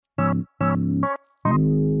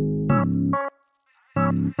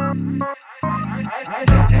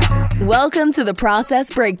Welcome to the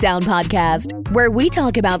Process Breakdown Podcast, where we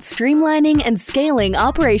talk about streamlining and scaling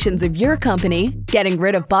operations of your company, getting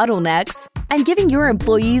rid of bottlenecks, and giving your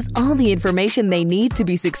employees all the information they need to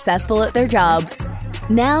be successful at their jobs.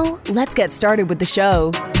 Now, let's get started with the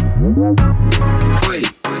show.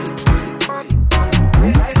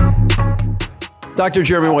 Dr.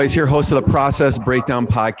 Jeremy Weisz here, host of the Process Breakdown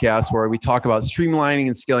Podcast, where we talk about streamlining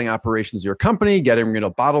and scaling operations of your company, getting rid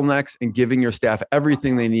of bottlenecks, and giving your staff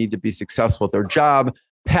everything they need to be successful at their job.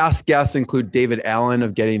 Past guests include David Allen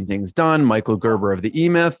of Getting Things Done, Michael Gerber of The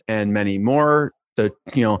E-Myth, and many more.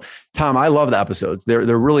 Tom, I love the episodes. They're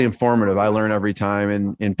really informative. I learn every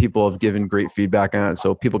time, and people have given great feedback on it.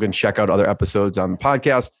 So people can check out other episodes on the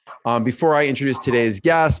podcast. Before I introduce today's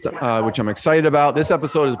guest, which I'm excited about, this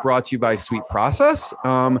episode is brought to you by Sweet Process.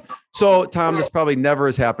 So Tom, this probably never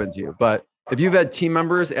has happened to you, but if you've had team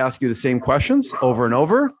members ask you the same questions over and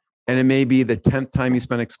over, and it may be the 10th time you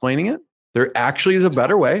spent explaining it, there actually is a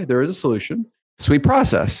better way. There is a solution. Sweet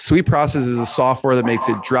Process. Sweet Process is a software that makes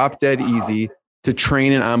it drop dead easy to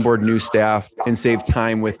train and onboard new staff and save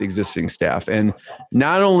time with existing staff. And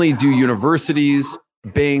not only do universities,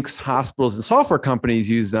 banks, hospitals, and software companies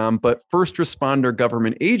use them, but first responder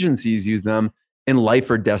government agencies use them in life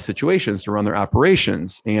or death situations to run their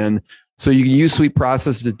operations. And so you can use Sweet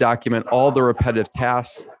Process to document all the repetitive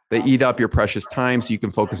tasks that eat up your precious time so you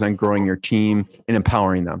can focus on growing your team and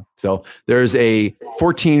empowering them. So there's a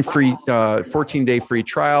 14-day free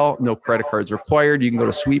trial, no credit cards required. You can go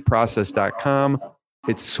to sweetprocess.com.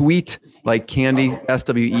 It's sweet like candy,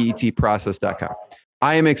 SWEET process.com.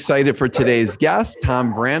 I am excited for today's guest,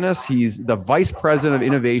 Tom Vranes. He's the Vice President of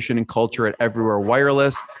Innovation and Culture at Everywhere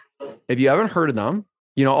Wireless. If you haven't heard of them,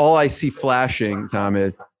 all I see flashing, Tom,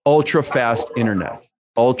 is ultra fast internet.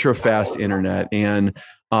 And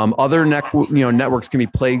other networks can be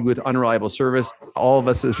plagued with unreliable service. All of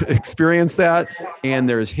us have experienced that. And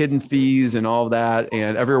there's hidden fees and all of that.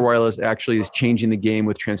 And Everywhere Wireless actually is changing the game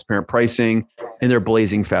with transparent pricing and their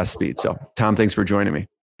blazing fast speed. So Tom, thanks for joining me.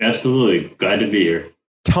 Absolutely. Glad to be here.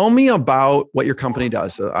 Tell me about what your company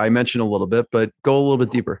does. I mentioned a little bit, but go a little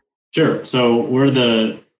bit deeper. Sure. So we're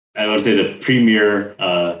the premier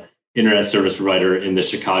internet service provider in the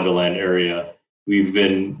Chicagoland area. We've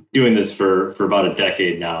been doing this for about a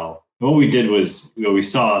decade now. And what we did was, we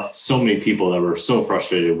saw so many people that were so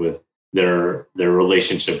frustrated with their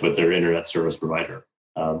relationship with their internet service provider.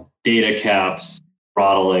 Data caps,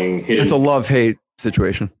 throttling, hidden. It's a love-hate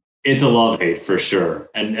situation. It's a love-hate for sure.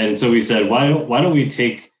 And so we said, why don't we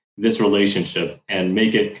take this relationship and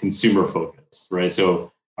make it consumer focused, right?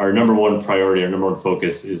 So our number one priority, our number one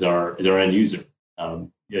focus is our end user.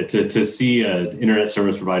 To see an internet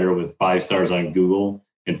service provider with 5 stars on Google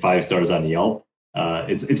and 5 stars on Yelp,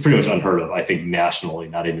 it's pretty much unheard of, I think, nationally,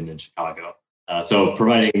 not even in Chicago. So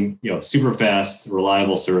providing super fast,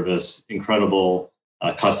 reliable service, incredible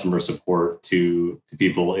customer support to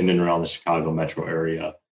people in and around the Chicago metro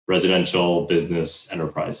area, residential, business,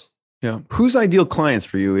 enterprise. Yeah. Who's ideal clients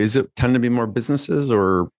for you? Is it tend to be more businesses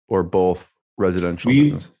or both residential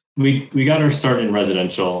businesses? We got our start in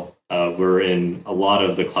residential. We're in a lot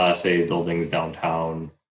of the Class A buildings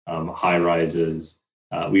downtown, high rises.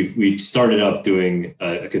 We started up doing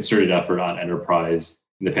a concerted effort on enterprise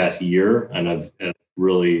in the past year, and I've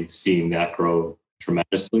really seen that grow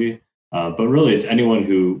tremendously. But really, it's anyone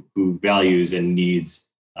who values and needs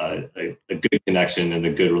a good connection and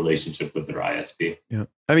a good relationship with their ISP. Yeah,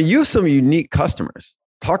 I mean, you have some unique customers.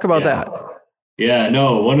 Talk about that. Yeah,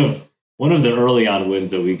 no, one of the early on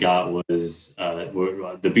wins that we got was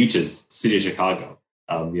the beaches, City of Chicago.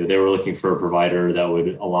 They were looking for a provider that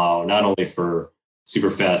would allow not only for super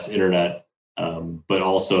fast internet, but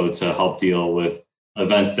also to help deal with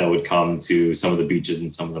events that would come to some of the beaches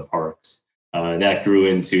and some of the parks. That grew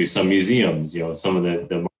into some museums, some of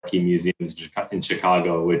the marquee museums in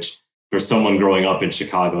Chicago, which for someone growing up in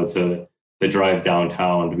Chicago to drive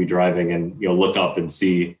downtown, to be driving and look up and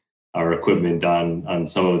see our equipment on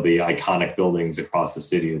some of the iconic buildings across the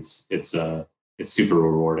city, it's super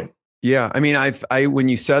rewarding. Yeah, I mean, when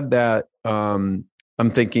you said that, I'm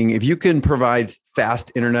thinking if you can provide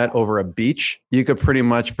fast internet over a beach, you could pretty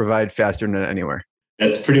much provide fast internet anywhere.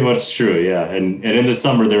 That's pretty much true, yeah. And in the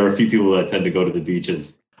summer, there are a few people that tend to go to the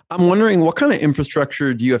beaches. I'm wondering, what kind of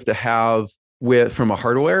infrastructure do you have to have from a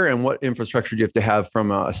hardware, and what infrastructure do you have to have from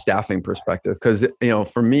a staffing perspective? Because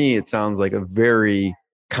for me, it sounds like a very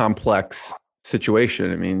complex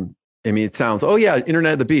situation. I mean, it sounds,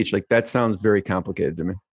 internet at the beach, like that sounds very complicated to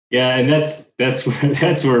me. Yeah, and that's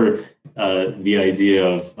where the idea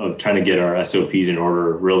of trying to get our SOPs in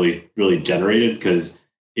order really generated, because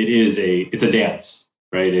it's a dance,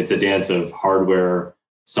 right? It's a dance of hardware,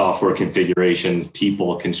 software configurations,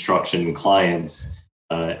 people, construction, clients.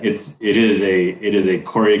 It is a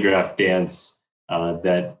choreographed dance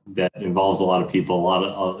that involves a lot of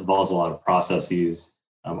people, involves a lot of processes.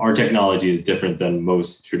 Our technology is different than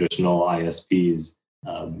most traditional ISPs,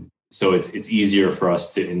 so it's easier for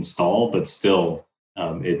us to install, but still,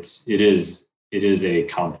 it is a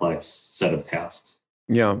complex set of tasks.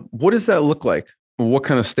 Yeah. What does that look like? What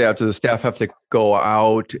kind of staff? Does the staff have to go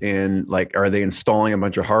out and like, are they installing a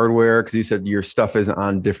bunch of hardware? Because you said your stuff is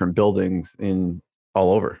on different buildings in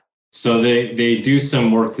all over. So they do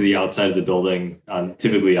some work to the outside of the building,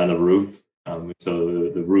 typically on the roof. So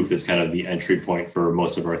the roof is kind of the entry point for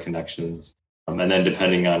most of our connections. And then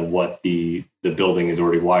depending on what the building is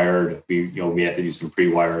already wired, we have to do some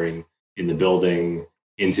pre-wiring in the building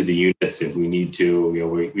into the units if we need to.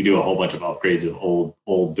 We do a whole bunch of upgrades of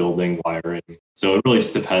old building wiring. So it really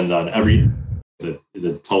just depends on is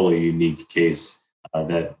a totally unique case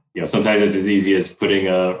that sometimes it's as easy as putting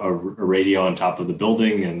a radio on top of the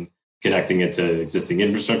building and connecting it to existing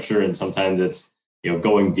infrastructure, and sometimes it's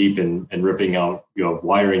going deep and ripping out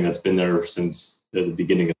wiring that's been there since the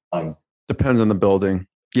beginning of time. Depends on the building.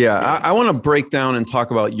 Yeah, I want to break down and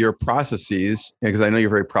talk about your processes, because I know you're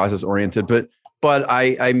very process oriented, but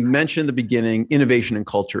I mentioned at the beginning innovation and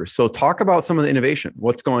culture. So talk about some of the innovation.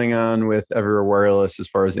 What's going on with Everywhere Wireless as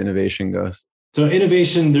far as innovation goes? So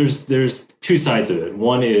innovation, there's two sides of it.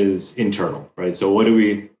 One is internal, right? So what do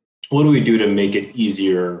we do to make it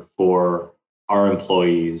easier for our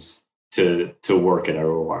employees to work at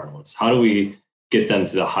Everywhere Wireless? How do we get them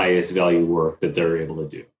to the highest value work that they're able to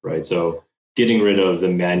do, right? So getting rid of the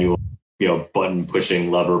manual, button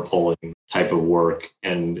pushing, lever pulling type of work,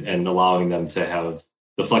 and allowing them to have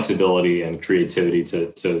the flexibility and creativity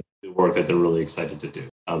to the work that they're really excited to do.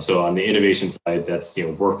 So on the innovation side, that's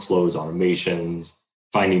workflows, automations,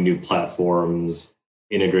 finding new platforms,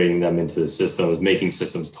 integrating them into the systems, making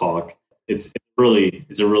systems talk. It's a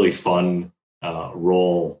really fun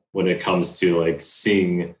role when it comes to like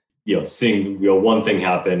seeing one thing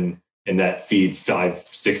happen and that feeds 5,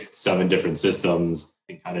 6, 7 different systems.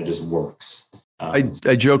 It kind of just works. I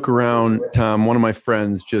joke around, Tom. One of my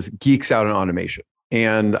friends just geeks out on automation.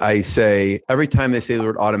 And I say, every time they say the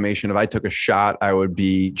word automation, if I took a shot, I would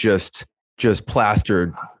be just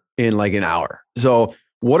plastered in like an hour. So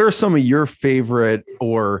what are some of your favorite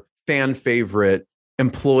or fan favorite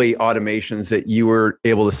employee automations that you were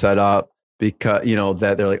able to set up because,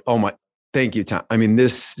 that they're like, oh my, thank you, Tom. I mean,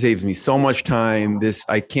 this saves me so much time.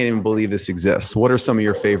 I can't even believe this exists. What are some of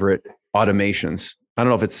your favorite automations? I don't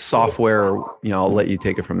know if it's software or, I'll let you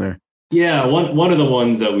take it from there. Yeah. One of the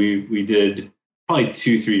ones that we did probably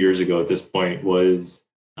 2-3 years ago at this point was,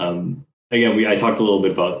 again, I talked a little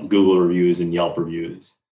bit about Google reviews and Yelp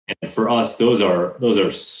reviews. And for us, those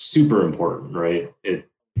are super important, right?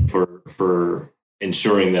 For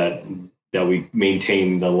ensuring that we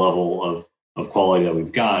maintain the level of quality that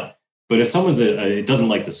we've got. But if someone's it doesn't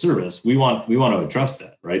like the service, we want to address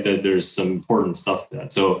that, right? That there's some important stuff to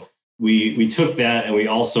that. So we took that and we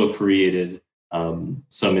also created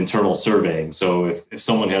some internal surveying. So if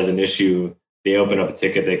someone has an issue, they open up a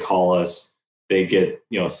ticket, they call us, they get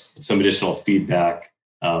some additional feedback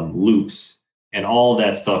loops, and all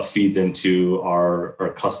that stuff feeds into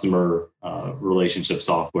our customer relationship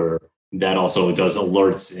software. That also does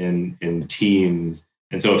alerts in Teams.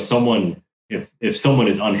 And so if someone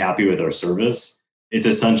is unhappy with our service, it's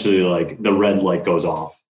essentially like the red light goes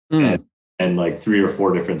off, and like 3 or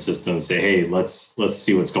 4 different systems say, "Hey, let's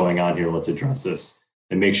see what's going on here. Let's address this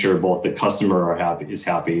and make sure both the customer is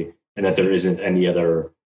happy, and that there isn't any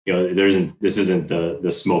other, this isn't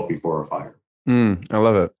the smoke before a fire." I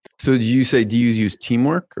love it. So do you use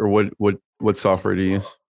Teamwork, or what software do you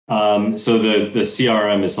use? So the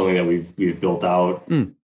CRM is something that we've built out.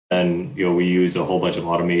 And we use a whole bunch of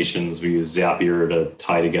automations. We use Zapier to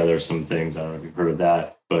tie together some things. I don't know if you've heard of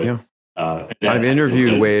that, but yeah. I've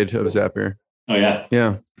interviewed Wade of Zapier. Oh yeah,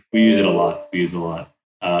 yeah. We use it a lot.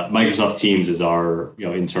 Microsoft Teams is our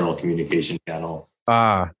internal communication channel.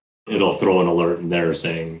 It'll throw an alert in there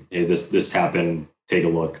saying, "Hey, this happened. Take a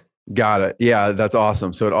look." Got it. Yeah, that's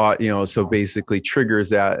awesome. So it so basically triggers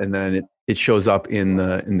that, and then it shows up in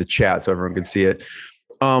the chat so everyone can see it.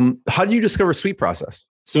 How do you discover Suite Process?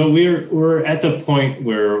 So we're at the point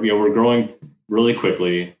where we're growing really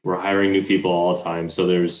quickly. We're hiring new people all the time. So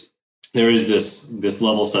there is this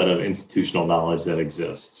level set of institutional knowledge that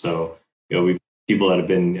exists. So we've people that have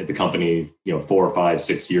been at the company, 4, 5,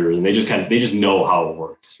 6 years, and they just know how it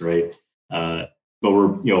works, right? But we're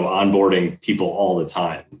onboarding people all the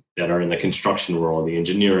time that are in the construction world, the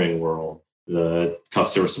engineering world, the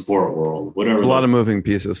customer support world, whatever. A lot of moving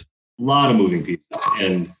pieces.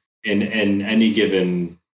 And in any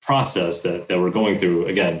given process that we're going through,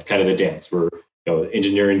 again, kind of the dance where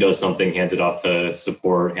engineering does something, hands it off to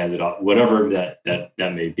support, hands it off, whatever that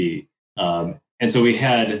may be. And so we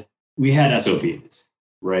had SOPs,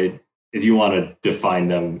 right? If you want to define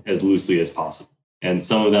them as loosely as possible. And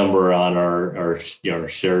some of them were on our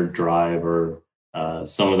shared drive, or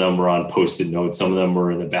some of them were on Post-it notes. Some of them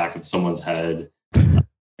were in the back of someone's head.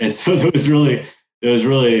 And so there was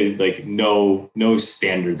really like no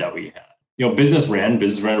standard that we had. Business ran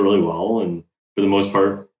really well, and for the most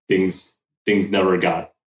part, things never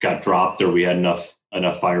got dropped, or we had enough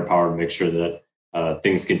firepower to make sure that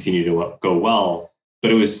things continue to go well.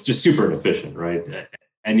 But it was just super inefficient, right?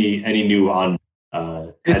 Any new on.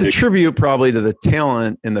 It's a tribute probably to the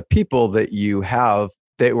talent and the people that you have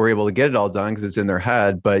that were able to get it all done because it's in their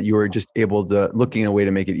head, but you were just able to looking at a way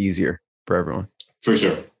to make it easier for everyone. For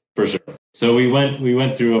sure. So we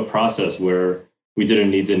went through a process where we did a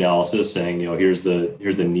needs analysis saying, here's the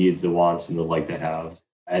needs, the wants, and the like to have,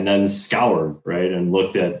 and then scoured, right? And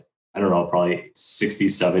looked at, probably 60,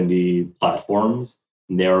 70 platforms,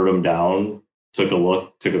 narrowed them down, took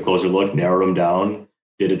a closer look, narrowed them down,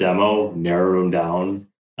 did a demo, narrowed them down,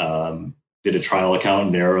 did a trial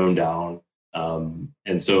account, narrowed them down.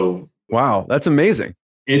 And so, wow, that's amazing.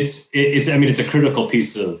 It's a critical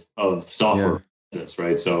piece of software business,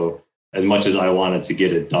 right? So as much as I wanted to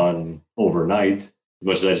get it done overnight, as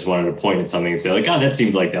much as I just wanted to point at something and say like, that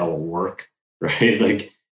seems like that will work, right?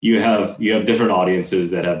 Like you have different audiences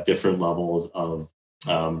that have different levels of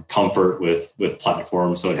comfort with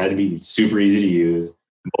platforms. So it had to be super easy to use,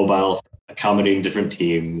 mobile, accommodating different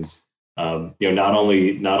teams, not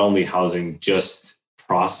only housing just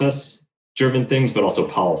process driven things, but also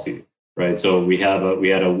policies, right? So we had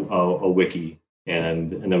a wiki,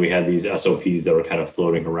 and then we had these SOPs that were kind of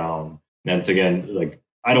floating around. And it's again, like,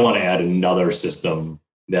 I don't want to add another system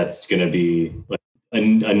that's going to be like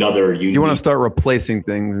another unique. You want to start replacing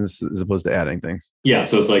things as opposed to adding things. Yeah.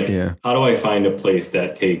 So it's like, how do I find a place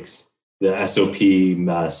that takes the SOP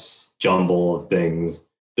mess, jumble of things,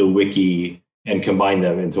 the wiki, and combine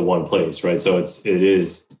them into one place, right? So it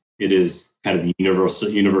is kind of the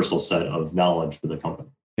universal set of knowledge for the company.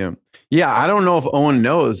 Yeah. I don't know if Owen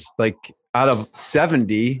knows, like out of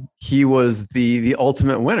 70, he was the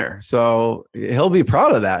ultimate winner. So he'll be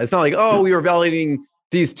proud of that. It's not like, we were validating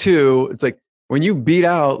these two. It's like when you beat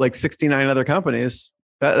out like 69 other companies,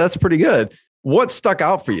 that's pretty good. What stuck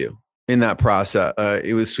out for you in that process?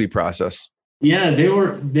 It was Suite Process. Yeah, they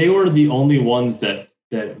were the only ones that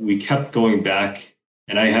we kept going back.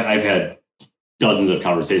 And I've had dozens of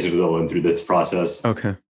conversations with Owen through this process.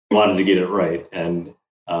 Okay. We wanted to get it right. And,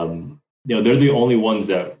 they're the only ones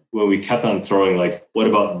that when we kept on throwing, like, what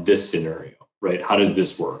about this scenario, right? How does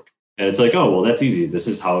this work? And it's like, well, that's easy. This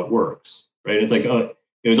is how it works, right? It's like,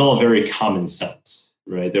 it was all very common sense,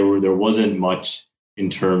 right? There wasn't much in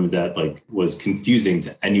terms that like was confusing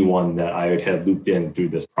to anyone that I would have looped in through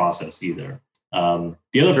this process either. The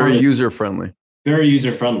other very user-friendly. Very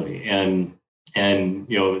user-friendly. And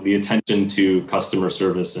the attention to customer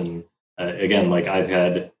service. And again, like I've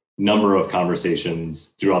had number of conversations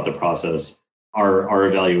throughout the process. Our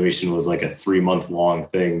evaluation was like a 3-month long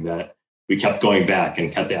thing that we kept going back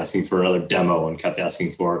and kept asking for another demo and kept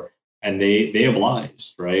asking for, and they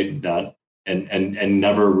obliged, right? And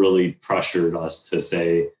never really pressured us to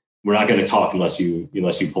say, we're not going to talk unless you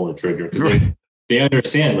pull the trigger. Because they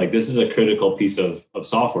understand, like, this is a critical piece of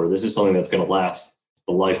software. This is something that's going to last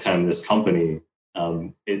the lifetime of this company.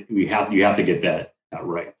 You have to get that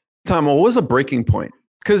right. Tom, what was a breaking point?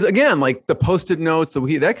 Because again, like the Post-it notes,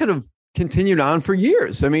 that could have continued on for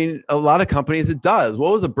years. I mean, a lot of companies it does.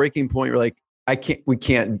 What was a breaking point? You're like, we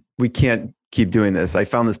can't keep doing this. I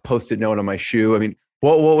found this Post-it note on my shoe. I mean,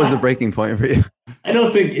 what was the breaking point for you? I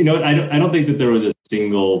don't think I don't think that there was a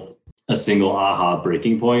single aha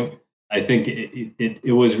breaking point. I think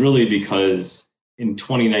it was really because in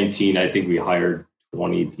 2019, I think we hired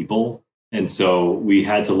 20 people, and so we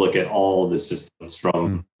had to look at all the systems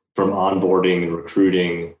from onboarding and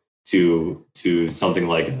recruiting to something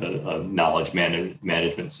like a knowledge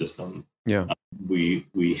management system. Yeah, we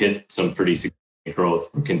hit some pretty significant growth.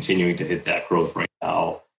 We're continuing to hit that growth right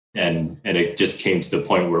now. And it just came to the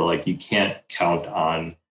point where like you can't count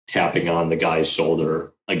on tapping on the guy's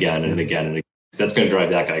shoulder again and again and again. That's going to drive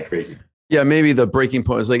that guy crazy. Yeah, maybe the breaking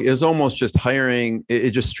point is like, it was almost just hiring.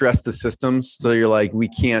 It just stressed the systems. So you're like, we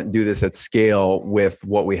can't do this at scale with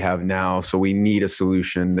what we have now. So we need a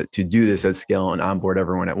solution to do this at scale and onboard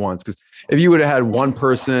everyone at once. Because if you would have had one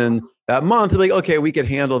person that month, like, okay, we could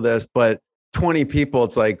handle this, but 20 people,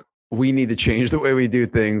 it's like, we need to change the way we do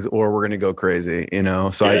things or we're going to go crazy, you know?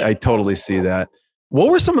 So I totally see that. What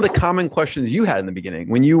were some of the common questions you had in the beginning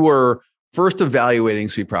when you were first evaluating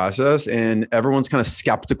SweetProcess and everyone's kind of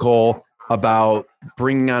skeptical about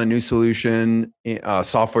bringing on a new solution,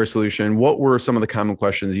 software solution? What were some of the common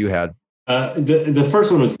questions you had? The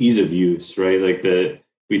first one was ease of use, right? Like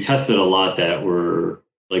we tested a lot that were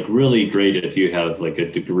like really great if you have like a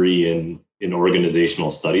degree in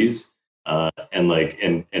organizational studies, and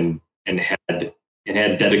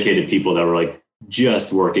had dedicated people that were like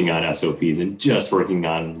just working on SOPs and just working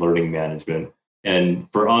on learning management. And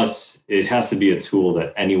for us, it has to be a tool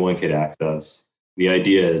that anyone could access. The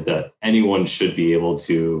idea is that anyone should be able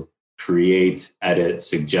to create, edit,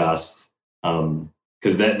 suggest,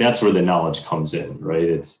 because that's where the knowledge comes in, right?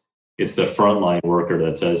 It's the frontline worker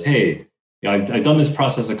that says, hey, I've done this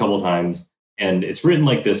process a couple of times and it's written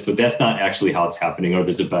like this, but that's not actually how it's happening, or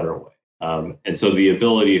there's a better way. And so the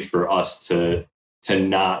ability for us to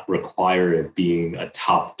not require it being a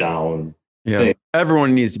top-down thing.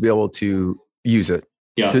 Everyone needs to be able to use it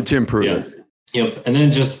to improve it. Yep. And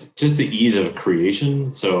then just the ease of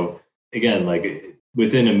creation. So again, like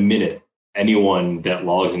within a minute, anyone that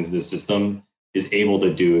logs into the system is able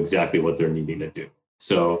to do exactly what they're needing to do.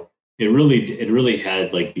 So it really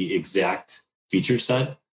had like the exact feature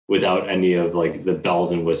set without any of like the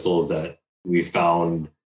bells and whistles that we found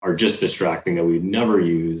are just distracting that we'd never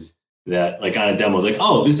use. That like on a demo is like,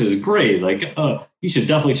 oh, this is great. Like, you should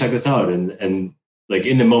definitely check this out. And like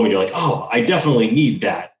in the moment, you're like, oh, I definitely need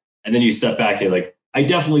that. And then you step back and you're like, I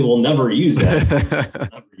definitely will never use that.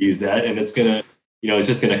 And it's gonna, it's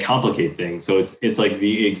just gonna complicate things. So it's like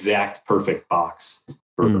the exact perfect box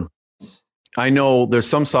for I know there's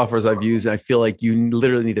some softwares I've used, and I feel like you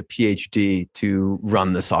literally need a PhD to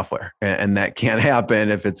run the software, and that can't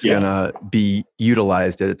happen if it's gonna be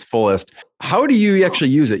utilized at its fullest. How do you actually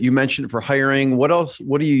use it? You mentioned it for hiring. What else?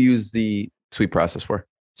 What do you use the SweetProcess for?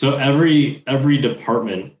 So every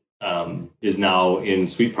department is now in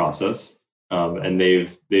SweetProcess, and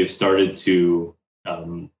they've started to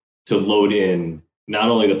load in not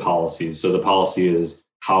only the policies. So the policy is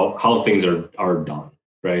how things are done,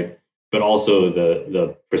 right? But also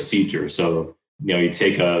the procedure. So you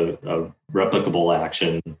take a replicable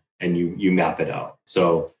action and you map it out.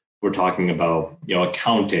 So we're talking about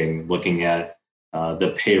accounting, looking at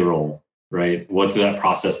the payroll, right? What does that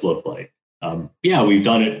process look like? We've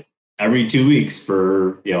done it every 2 weeks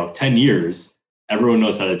for 10 years. Everyone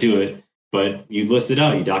knows how to do it, but you list it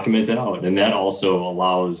out, you document it out, and that also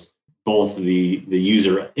allows both the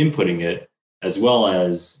user inputting it as well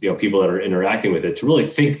as people that are interacting with it to really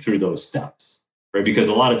think through those steps, right? Because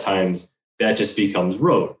a lot of times that just becomes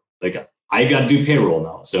rote. Like I got to do payroll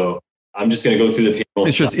now, so I'm just going to go through the payroll.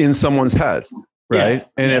 It's just in someone's head. Right.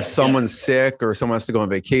 And if someone's sick or someone has to go on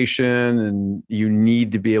vacation, and you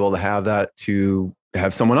need to be able to have that to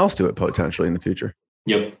have someone else do it potentially in the future.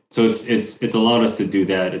 Yep. So it's allowed us to do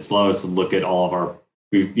that. It's allowed us to look at all of our,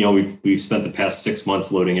 we've spent the past 6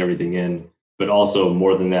 months loading everything in, but also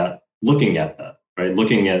more than that, looking at that, right?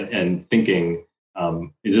 Looking at and thinking,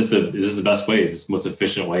 is this the best way? Is this the most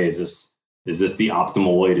efficient way? Is this the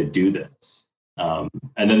optimal way to do this? And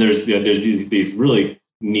then there's these really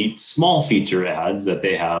neat small feature adds that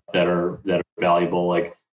they have that are valuable,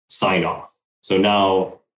 like sign off. So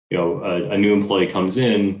now, a new employee comes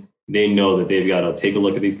in, they know that they've got to take a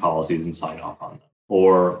look at these policies and sign off on them.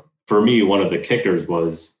 Or for me, one of the kickers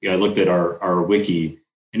was, I looked at our wiki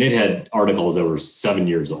and it had articles that were 7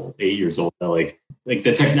 years old, 8 years old. That like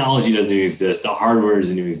the technology doesn't even exist, the hardware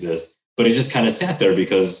doesn't even exist, but it just kind of sat there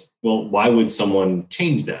because, well, why would someone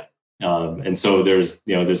change that? And so there's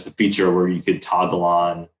a feature where you could toggle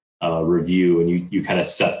on review, and you kind of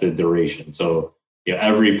set the duration. So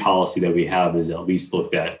every policy that we have is at least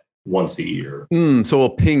looked at once a year. So we'll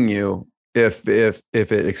ping you if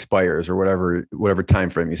it expires or whatever time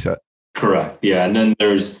frame you set. Correct. Yeah, and then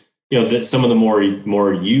there's some of the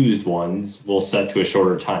more used ones will set to a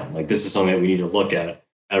shorter time. Like this is something that we need to look at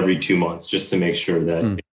every 2 months just to make sure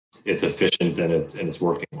that it's efficient and it's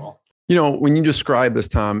working well. When you describe this,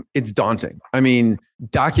 Tom, it's daunting. I mean,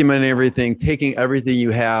 documenting everything, taking everything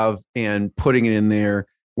you have and putting it in there.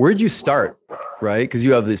 Where'd you start, right? Because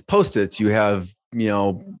you have these Post-its, you have,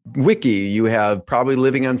 wiki, you have probably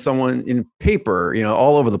living on someone in paper,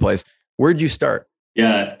 all over the place. Where'd you start?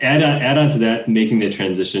 Yeah, add on to that, making the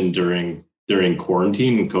transition during during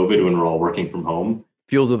quarantine and COVID when we're all working from home.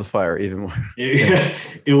 Fuel to the fire, even more.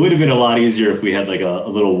 It would have been a lot easier if we had like a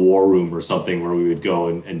little war room or something where we would go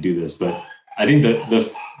and do this. But I think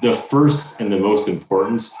the first and the most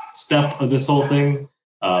important step of this whole thing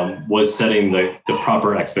was setting the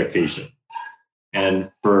proper expectations.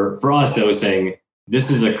 And for us, that was saying,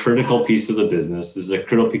 this is a critical piece of the business. This is a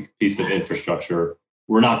critical piece of infrastructure.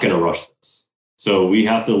 We're not going to rush this. So we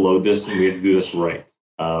have to load this and we have to do this right.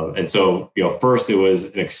 And so, first it was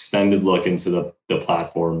an extended look into the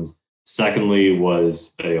platforms. Secondly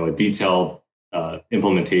was a detailed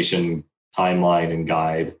implementation timeline and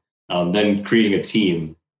guide. Then creating a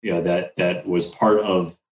team, that was part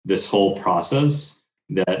of this whole process.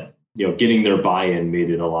 That getting their buy-in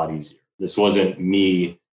made it a lot easier. This wasn't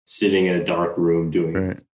me sitting in a dark room doing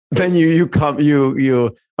this. Then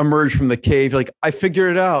you emerge from the cave. You're like, I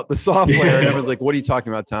figured it out, the software. And everyone's like, what are you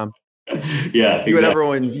talking about, Tom? Yeah,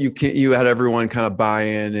 exactly. You had everyone kind of buy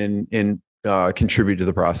in and contribute to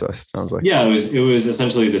the process. Sounds like. Yeah, it was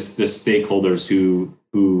essentially the stakeholders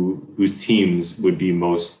whose teams would be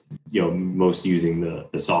most using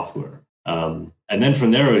the software. And then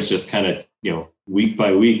from there, it was just kind of week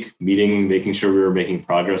by week meeting, making sure we were making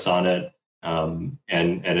progress on it. And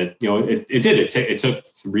it took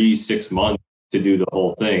 3-6 months to do the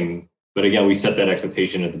whole thing. But again, we set that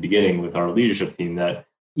expectation at the beginning with our leadership team that,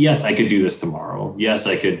 yes, I could do this tomorrow. Yes,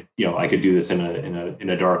 I could do this in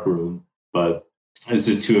a dark room, but this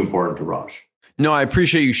is too important to rush. No, I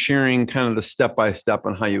appreciate you sharing kind of the step-by-step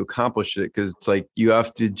on how you accomplished it, because it's like you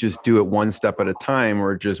have to just do it one step at a time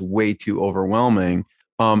or just way too overwhelming.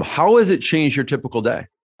 How has it changed your typical day?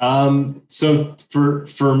 So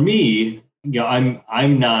for me,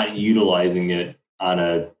 I'm not utilizing it on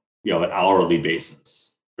an hourly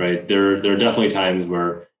basis, right? There are definitely times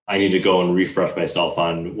where I need to go and refresh myself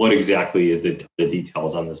on what exactly is the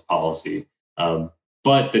details on this policy.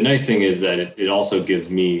 But the nice thing is that it also gives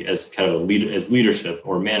me, as kind of as leadership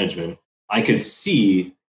or management, I could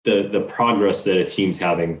see the progress that a team's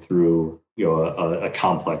having through a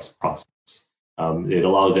complex process. It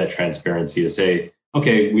allows that transparency to say,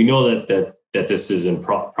 okay, we know that this is in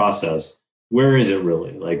process. Where is it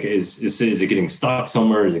really? Like, is it getting stuck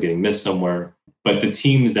somewhere? Is it getting missed somewhere? But the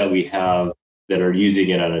teams that we have that are using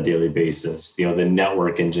it on a daily basis, the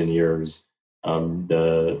network engineers,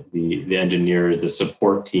 the engineers, the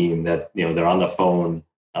support team that they're on the phone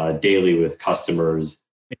daily with customers.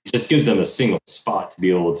 It just gives them a single spot to be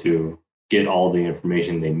able to get all the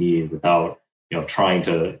information they need without trying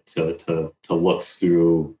to look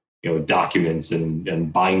through documents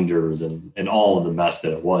and binders and all of the mess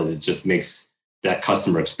that it was. It just makes that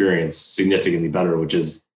customer experience significantly better, which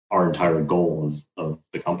is our entire goal of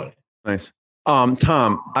the company. Nice.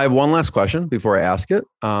 Tom, I have one last question before I ask it.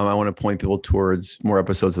 I want to point people towards more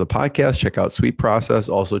episodes of the podcast. Check out Sweet Process.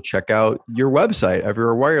 Also check out your website,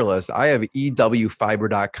 Everywhere Wireless. I have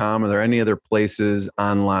ewfiber.com. Are there any other places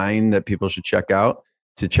online that people should check out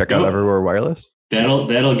out Everywhere Wireless?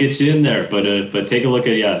 That'll get you in there, but take a look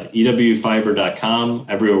at ewfiber.com,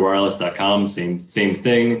 everywherewireless.com, same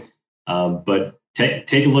thing. But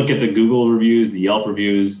take a look at the Google reviews, the Yelp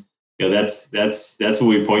reviews. That's what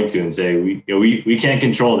we point to and say we can't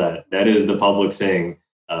control that. That is the public saying,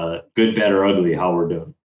 good, bad, or ugly, how we're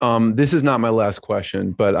doing. This is not my last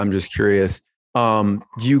question, but I'm just curious. Do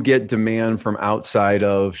you get demand from outside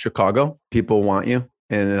of Chicago? People want you,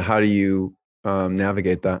 and how do you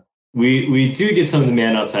navigate that? We do get some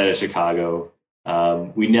demand outside of Chicago.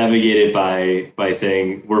 We navigate it by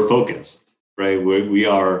saying we're focused, right? We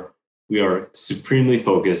are supremely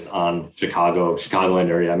focused on Chicagoland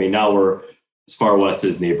area. I mean, now we're as far west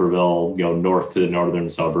as Naperville, north to the northern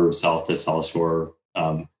suburbs, south to South Shore.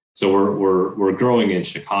 So we're growing in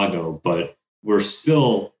Chicago, but we're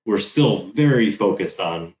still very focused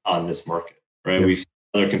on this market, right? Yeah. We've seen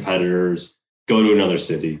other competitors go to another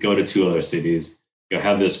city, go to 2 other cities,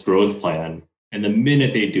 have this growth plan, and the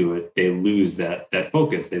minute they do it, they lose that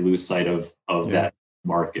focus. They lose sight of that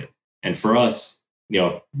market. And for us,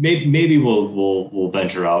 maybe we'll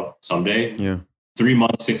venture out someday. Yeah. 3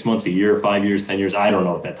 months, 6 months, a year, 5 years, 10 years. I don't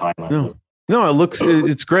know what that timeline looks. No,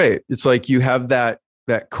 it's great. It's like you have that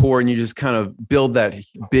core and you just kind of build that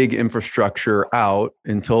big infrastructure out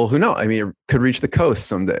until, who knows? I mean, it could reach the coast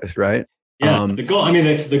some days, right? Yeah. The goal. I mean,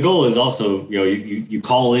 the goal is also, you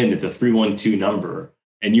call in, it's a 312 number,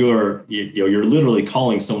 and you're literally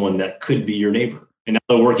calling someone that could be your neighbor. And now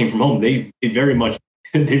they're working from home. They very much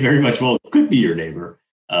well could be your neighbor.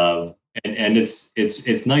 And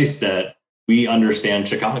it's nice that we understand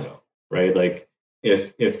Chicago, right? Like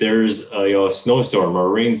if there's a snowstorm or a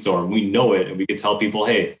rainstorm, we know it, and we can tell people,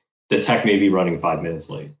 hey, the tech may be running 5 minutes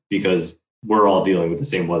late because we're all dealing with the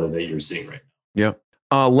same weather that you're seeing right now.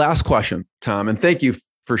 Yeah. Last question, Tom, and thank you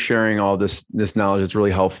for sharing all this knowledge. It's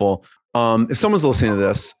really helpful. If someone's listening to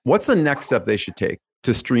this, what's the next step they should take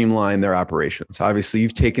to streamline their operations? Obviously,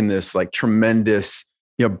 you've taken this like tremendous,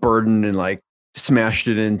 burden and like smashed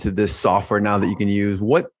it into this software now that you can use.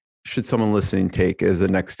 What should someone listening take as the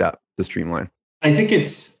next step to streamline? I think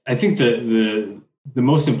the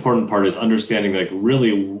most important part is understanding like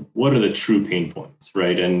really what are the true pain points,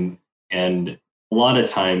 right? And a lot of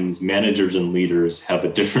times managers and leaders have a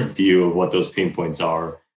different view of what those pain points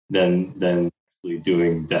are than actually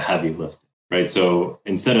doing the heavy lifting, right? So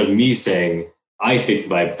instead of me saying, I think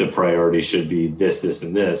the priority should be this,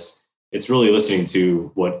 and this, it's really listening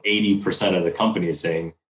to what 80% of the company is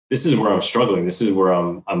saying. This is where I'm struggling. This is where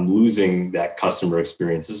I'm losing that customer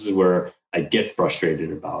experience. This is where I get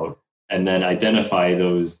frustrated about, and then identify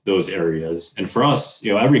those areas. And for us,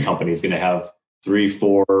 every company is going to have 3,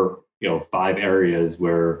 4, 5 areas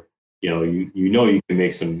where you can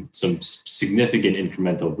make some significant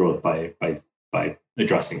incremental growth by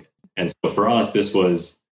addressing it. And so for us, this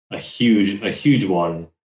was a huge one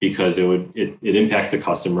because it impacts the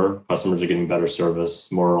customer. Customers are getting better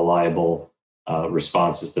service, more reliable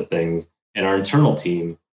responses to things, and our internal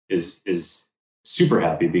team is super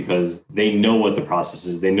happy because they know what the process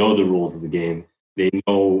is, they know the rules of the game, they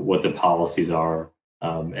know what the policies are,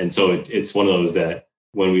 and so it's one of those that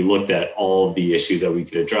when we looked at all of the issues that we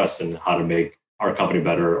could address and how to make our company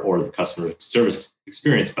better or the customer service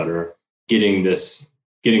experience better, getting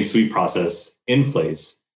Suite Process in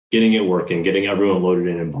place, getting it working, getting everyone loaded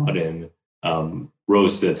in and bought in,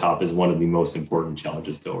 rose to the top is one of the most important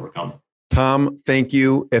challenges to overcome. Tom, thank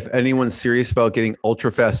you. If anyone's serious about getting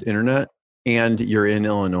ultra-fast internet and you're in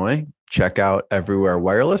Illinois, check out Everywhere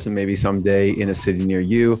Wireless and maybe someday in a city near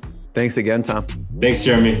you. Thanks again, Tom. Thanks,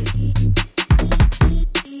 Jeremy.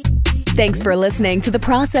 Thanks for listening to the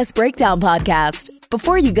Process Breakdown Podcast.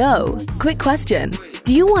 Before you go, quick question.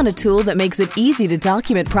 Do you want a tool that makes it easy to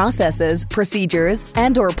document processes, procedures,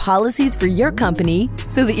 and/or policies for your company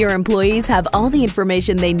so that your employees have all the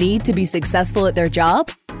information they need to be successful at their job?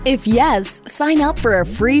 If yes, sign up for a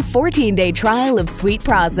free 14-day trial of Suite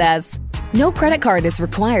Process. No credit card is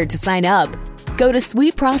required to sign up. Go to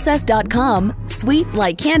suiteprocess.com, sweet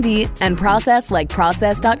like candy, and process like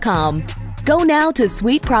process.com. Go now to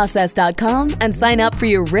suiteprocess.com and sign up for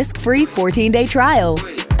your risk-free 14-day trial.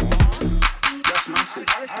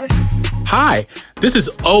 Hi, this is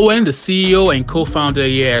Owen, the CEO and co-founder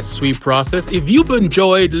here at Suite Process. If you've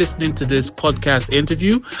enjoyed listening to this podcast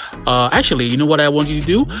interview, actually, you know what I want you to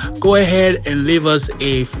do? Go ahead and leave us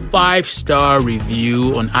a 5-star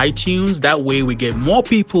review on iTunes. That way we get more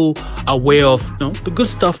people aware of the good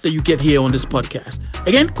stuff that you get here on this podcast.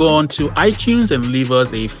 Again, go on to iTunes and leave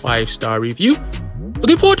us a 5-star review.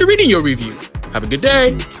 Looking forward to reading your review. Have a good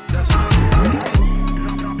day.